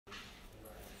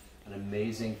an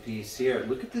amazing piece here.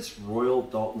 Look at this Royal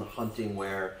Doulton hunting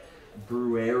wear,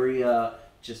 Breweria,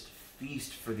 just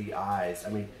feast for the eyes. I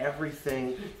mean,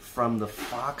 everything from the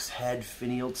fox head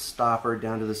finialed stopper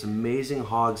down to this amazing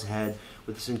hog's head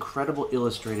with this incredible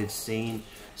illustrated seine,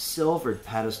 silvered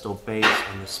pedestal base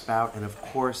and the spout, and of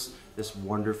course this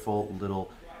wonderful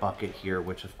little bucket here,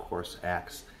 which of course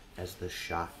acts as the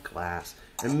shot glass.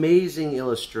 Amazing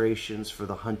illustrations for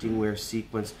the hunting wear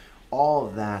sequence, all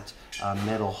of that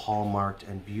metal hallmarked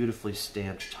and beautifully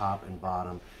stamped top and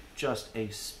bottom. Just a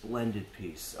splendid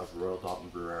piece of Royal Doulton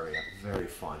Breweria. Very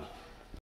fun.